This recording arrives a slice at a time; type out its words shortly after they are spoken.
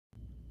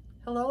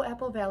Hello,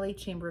 Apple Valley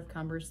Chamber of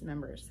Commerce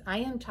members. I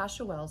am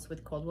Tasha Wells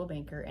with Coldwell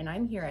Banker, and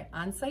I'm here at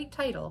Onsite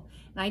Title,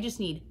 and I just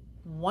need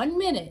 1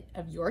 minute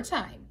of your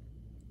time.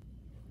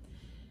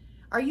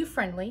 Are you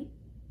friendly?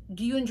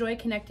 Do you enjoy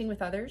connecting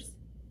with others?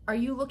 Are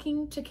you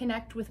looking to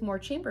connect with more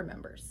chamber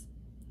members?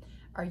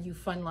 Are you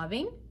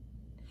fun-loving?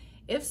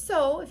 If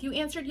so, if you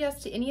answered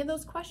yes to any of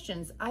those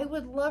questions, I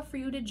would love for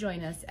you to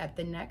join us at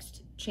the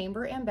next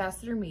Chamber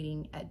Ambassador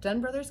meeting at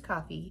Dunn Brothers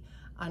Coffee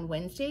on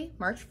Wednesday,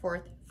 March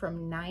 4th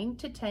from 9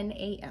 to 10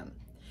 a.m.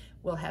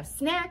 We'll have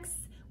snacks,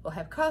 we'll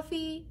have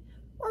coffee,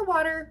 or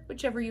water,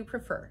 whichever you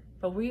prefer,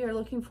 but we are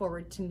looking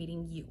forward to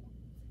meeting you.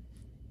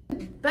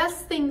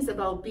 Best things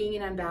about being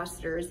an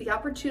ambassador is the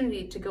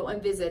opportunity to go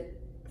and visit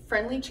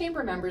friendly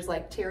chamber members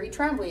like Terry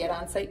Tremblay at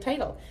Onsite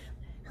Title.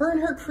 Her and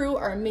her crew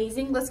are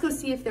amazing. Let's go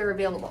see if they're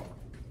available.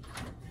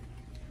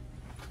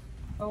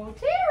 Oh,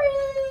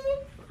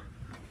 Terry!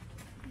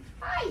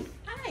 Hi.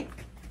 Hi.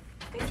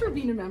 Thanks for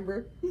being a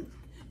member.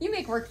 You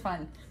make work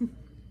fun.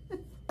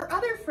 Or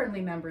other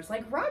friendly members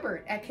like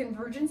Robert at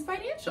Convergence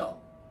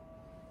Financial.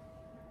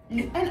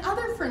 And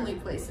other friendly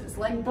places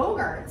like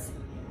Bogarts,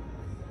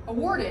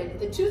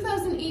 awarded the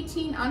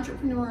 2018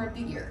 Entrepreneur of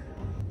the Year.